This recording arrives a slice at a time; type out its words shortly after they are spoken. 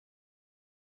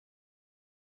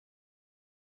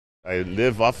I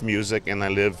live off music and I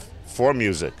live for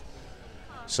music.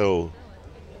 So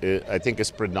I think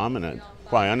it's predominant.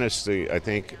 Quite honestly, I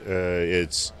think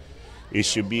it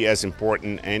should be as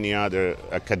important any other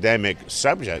academic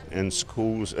subject in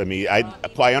schools. I mean,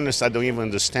 quite honestly, I don't even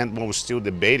understand when we're still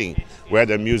debating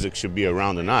whether music should be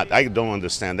around or not. I don't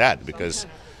understand that because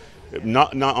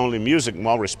not only music,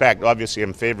 more respect. Obviously,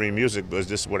 I'm favoring music because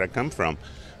this is where I come from,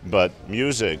 but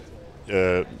music,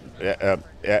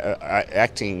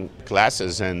 acting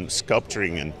classes, and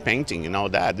sculpturing and painting and all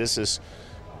that. This is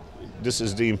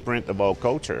the imprint of our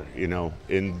culture. You know,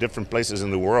 in different places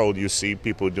in the world, you see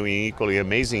people doing equally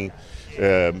amazing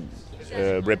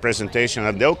representation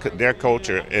of their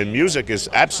culture, and music is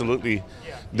absolutely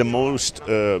the most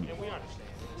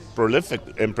prolific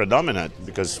and predominant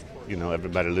because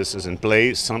everybody listens and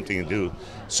plays something to do.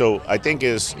 So I think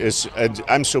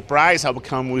I'm surprised how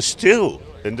come we're still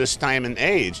in this time and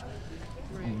age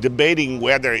debating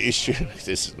whether it should.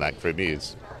 This is like for me,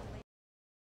 it's